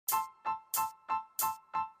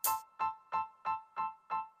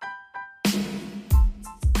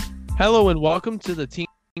Hello and welcome to the Teen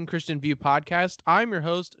Christian View podcast. I'm your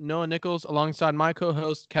host, Noah Nichols, alongside my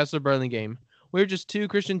co-host, Kessler Burlingame. We're just two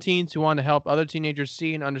Christian teens who want to help other teenagers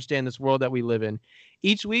see and understand this world that we live in.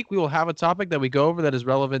 Each week, we will have a topic that we go over that is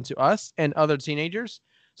relevant to us and other teenagers.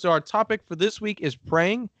 So our topic for this week is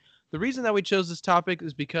praying. The reason that we chose this topic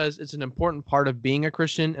is because it's an important part of being a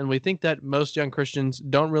Christian, and we think that most young Christians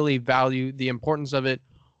don't really value the importance of it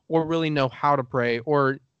or really know how to pray,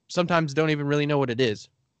 or sometimes don't even really know what it is.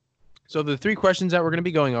 So the three questions that we're going to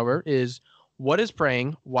be going over is, what is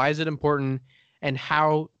praying? Why is it important? And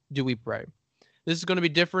how do we pray? This is going to be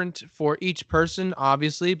different for each person,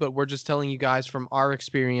 obviously, but we're just telling you guys from our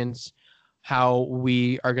experience how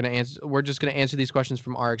we are going to answer. We're just going to answer these questions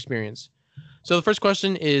from our experience. So the first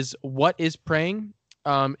question is, what is praying?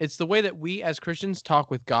 It's the way that we as Christians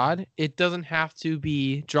talk with God. It doesn't have to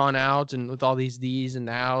be drawn out and with all these and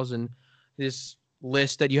nows and this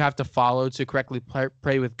list that you have to follow to correctly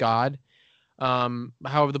pray with God.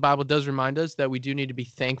 However, the Bible does remind us that we do need to be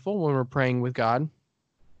thankful when we're praying with God,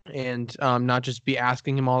 and not just be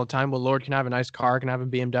asking him all the time, well, Lord, can I have a nice car? Can I have a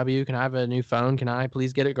BMW? Can I have a new phone? Can I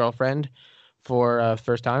please get a girlfriend for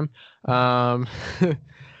first time?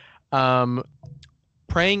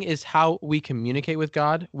 Praying is how we communicate with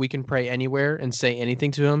God. We can pray anywhere and say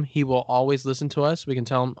anything to him. He will always listen to us. We can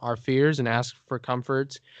tell him our fears and ask for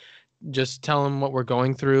comfort. Just tell him what we're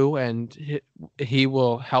going through, and he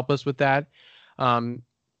will help us with that.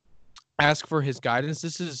 Ask for his guidance.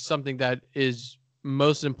 This is something that is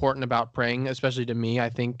most important about praying, especially to me. I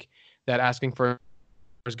think that asking for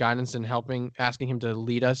his guidance and asking him to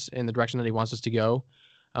lead us in the direction that he wants us to go,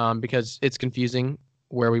 because it's confusing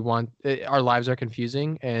where our lives are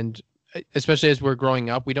confusing, and especially as we're growing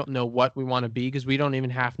up, we don't know what we want to be because we don't even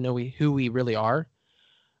half know who we really are.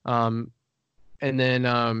 And then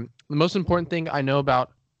the most important thing I know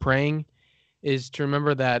about praying is to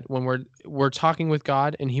remember that when we're talking with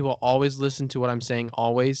God, and he will always listen to what I'm saying,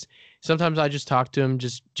 always. Sometimes I just talk to him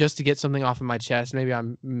just to get something off of my chest. Maybe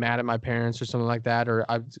I'm mad at my parents or something like that, or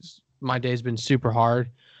my day's been super hard,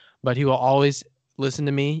 but he will always listen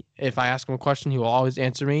to me. If I ask him a question, he will always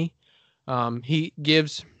answer me. There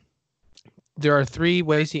are three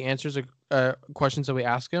ways he answers questions that we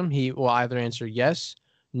ask him. He will either answer yes,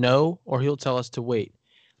 no, or he'll tell us to wait.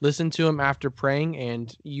 Listen to him after praying,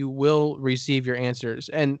 and you will receive your answers.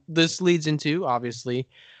 And this leads into, obviously,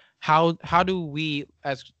 how do we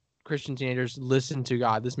as Christian teenagers listen to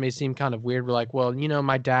God? This may seem kind of weird. We're like, well,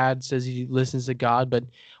 my dad says he listens to God, but,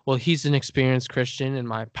 well, he's an experienced Christian, and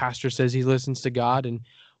my pastor says he listens to God, and,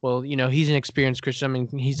 well, he's an experienced Christian. I mean,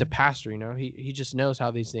 he's a pastor, he just knows how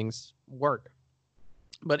these things work.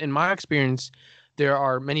 But in my experience, there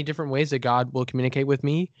are many different ways that God will communicate with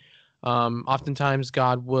me. Oftentimes,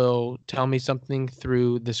 God will tell me something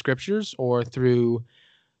through the scriptures or through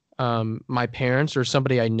my parents or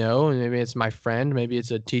somebody I know, and maybe it's my friend, maybe it's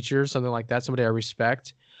a teacher, something like that, somebody I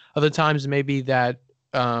respect. Other times, maybe that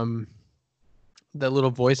little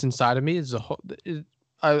voice inside of me is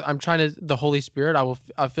I'm trying to the Holy Spirit.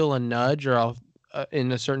 I feel a nudge, or I'll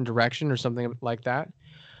in a certain direction or something like that.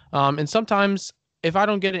 And sometimes, if I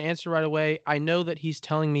don't get an answer right away, I know that he's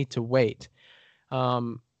telling me to wait.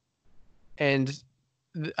 And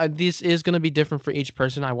this is going to be different for each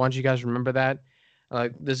person. I want you guys to remember that.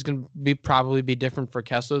 This is going to probably be different for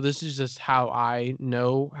Kessler. This is just how I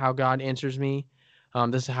know how God answers me.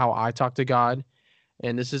 This is how I talk to God.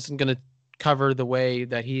 And this isn't going to cover the way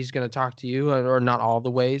that he's going to talk to you, or not all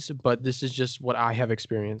the ways, but this is just what I have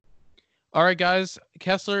experienced. All right, guys.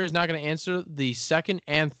 Kessler is now going to answer the second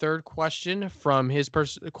and third question from his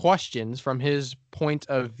questions from his point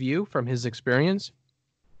of view, from his experience.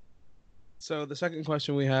 So the second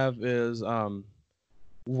question we have is,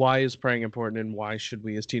 why is praying important, and why should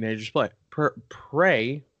we as teenagers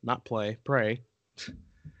pray, not play, pray?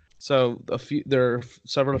 So there are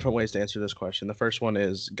several different ways to answer this question. The first one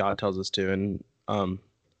is God tells us to, and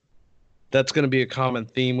that's going to be a common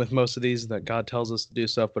theme with most of these, that God tells us to do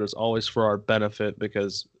stuff, but it's always for our benefit,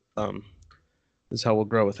 because this is how we'll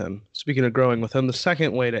grow with him. Speaking of growing with him, the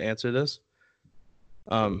second way to answer this,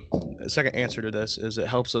 the second answer to this is it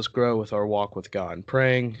helps us grow with our walk with God.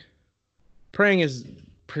 Praying is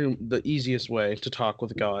the easiest way to talk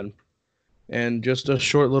with God. And just a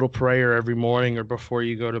short little prayer every morning or before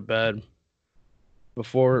you go to bed,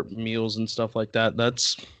 before meals and stuff like that,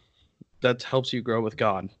 that helps you grow with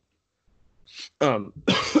God.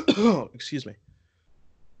 Excuse me.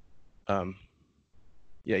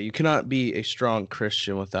 Yeah, you cannot be a strong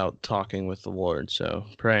Christian without talking with the Lord. So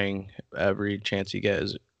praying every chance you get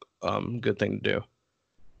is a good thing to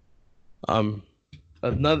do.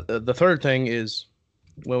 The third thing is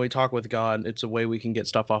when we talk with God, it's a way we can get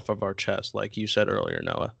stuff off of our chest, like you said earlier,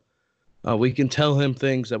 Noah. We can tell him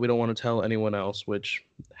things that we don't want to tell anyone else, which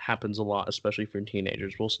happens a lot, especially for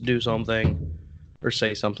teenagers. We'll do something or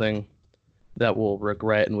say something that we'll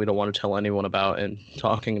regret and we don't want to tell anyone about, and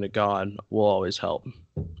talking to God will always help.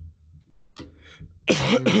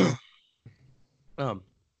 The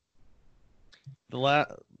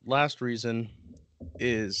last reason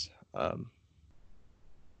is,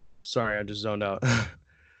 sorry, I just zoned out.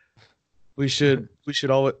 we should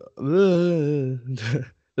always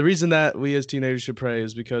the reason that we as teenagers should pray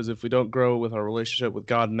is because if we don't grow with our relationship with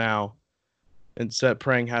God now and set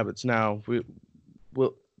praying habits now,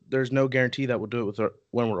 there's no guarantee that we'll do it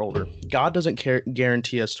when we're older. God doesn't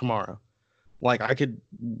guarantee us tomorrow. Like, I could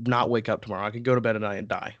not wake up tomorrow. I could go to bed at night and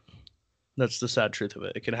die. That's the sad truth of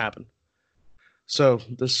it. It can happen. So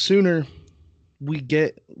the sooner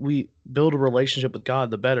we build a relationship with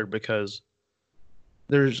God, the better, because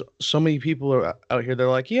there's so many people out here. They're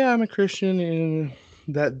like, yeah, I'm a Christian, and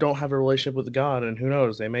that don't have a relationship with God, and who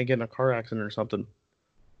knows, they may get in a car accident or something.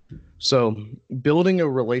 So building a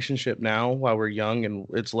relationship now while we're young, and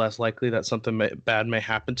it's less likely that something bad may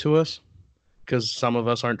happen to us, because some of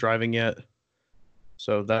us aren't driving yet.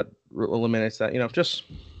 So that eliminates that. Just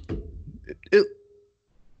it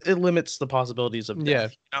limits the possibilities of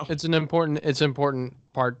death. Yeah, it's an important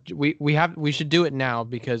part. We should do it now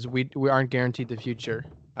because we aren't guaranteed the future.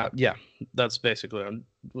 Yeah, that's basically what I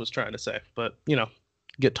was trying to say. But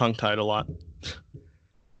get tongue tied a lot.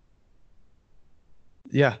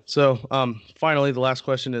 Yeah. So finally, the last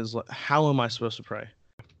question is, how am I supposed to pray?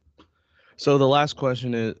 So the last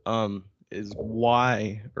question is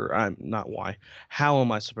why, or I'm not why. How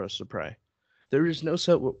am I supposed to pray? There is no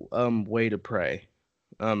set way to pray.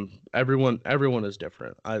 Everyone is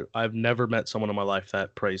different. I've never met someone in my life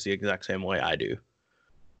that prays the exact same way I do.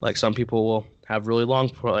 Like, some people will have really long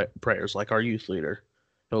prayers, like our youth leader.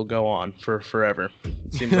 He'll go on for forever.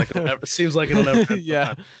 Seems like it'll never end.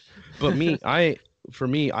 Yeah. But for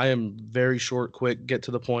me, I am very short, quick, get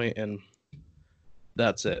to the point, and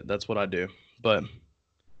that's it. That's what I do. But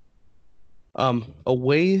a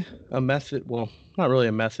method, well, not really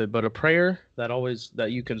a method, but a prayer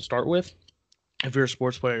that you can start with. If you're a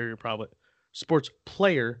sports player,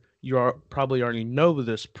 you probably already know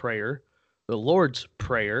this prayer, the Lord's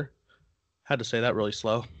Prayer. Had to say that really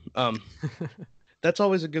slow. That's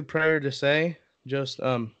always a good prayer to say. Just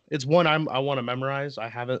it's one I want to memorize. I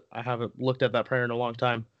haven't looked at that prayer in a long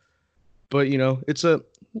time, but you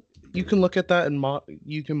can look at that and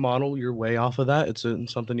you can model your way off of that. It's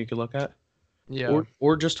something you can look at. Yeah.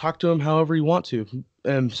 Or just talk to him however you want to.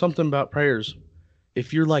 And something about prayers,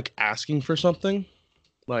 if you're like asking for something,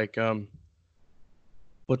 like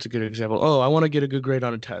what's a good example? Oh, I want to get a good grade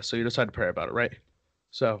on a test, so you decide to pray about it, right?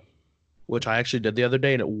 So, which I actually did the other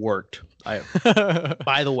day and it worked.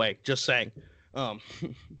 By the way, just saying.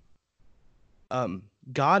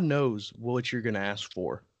 God knows what you're going to ask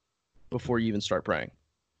for before you even start praying.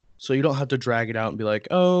 So you don't have to drag it out and be like,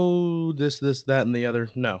 oh, this, that, and the other.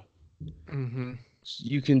 No. Mm-hmm.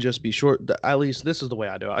 You can just be short. At least this is the way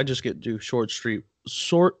I do it. I just do short, straight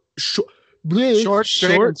to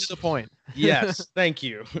the point. Yes. Thank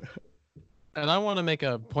you. And I want to make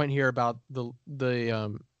a point here about the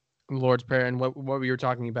Lord's Prayer, and what we were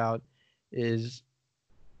talking about is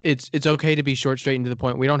it's okay to be short, straight, and to the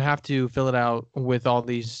point. We don't have to fill it out with all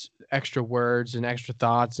these extra words and extra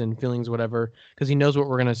thoughts and feelings, whatever, because he knows what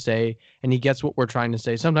we're going to say and he gets what we're trying to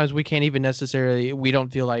say. Sometimes we can't even we don't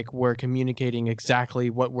feel like we're communicating exactly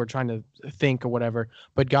what we're trying to think or whatever,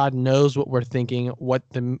 but God knows what we're thinking, what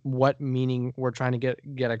meaning we're trying to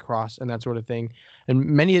get across, and that sort of thing.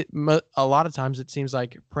 And a lot of times it seems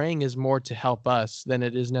like praying is more to help us than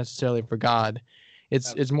it is necessarily for God.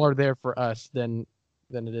 It's more there for us than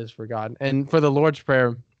it is for God. And for the Lord's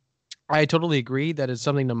Prayer, I totally agree that it's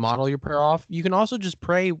something to model your prayer off. You can also just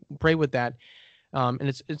pray with that.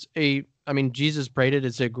 And Jesus prayed it.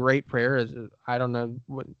 It's a great prayer. I don't know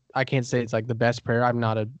I can't say it's like the best prayer. I'm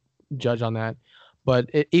not a judge on that. But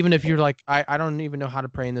even if you're like, I don't even know how to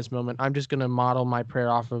pray in this moment, I'm just going to model my prayer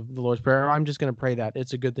off of the Lord's Prayer. I'm just going to pray that.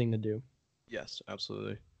 It's a good thing to do. Yes,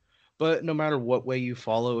 absolutely. But no matter what way you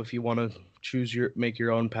follow, if you want to make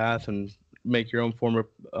your own path and make your own form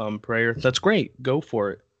of prayer, that's great. Go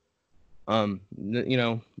for it.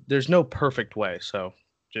 There's no perfect way, so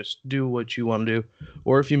just do what you want to do.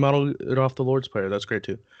 Or if you model it off the Lord's Prayer, that's great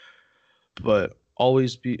too. But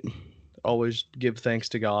always give thanks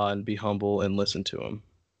to God and be humble and listen to him.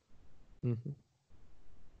 Mm-hmm.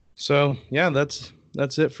 So yeah, that's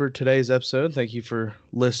it for today's episode. Thank you for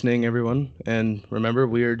listening, everyone. And remember,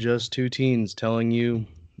 we are just two teens trying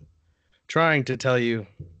trying to tell you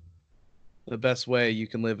the best way you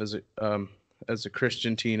can live as a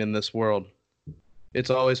Christian teen in this world. It's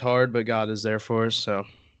always hard, but God is there for us, so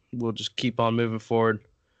we'll just keep on moving forward.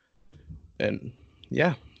 And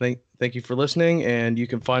yeah, thank you for listening, and you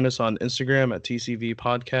can find us on Instagram at TCV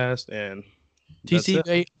Podcast and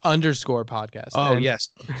TCV underscore podcast. Oh, and yes.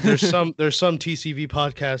 There's some TCV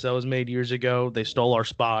podcast that was made years ago. They stole our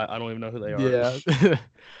spot. I don't even know who they are. Yeah.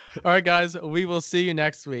 All right, guys. We will see you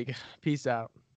next week. Peace out.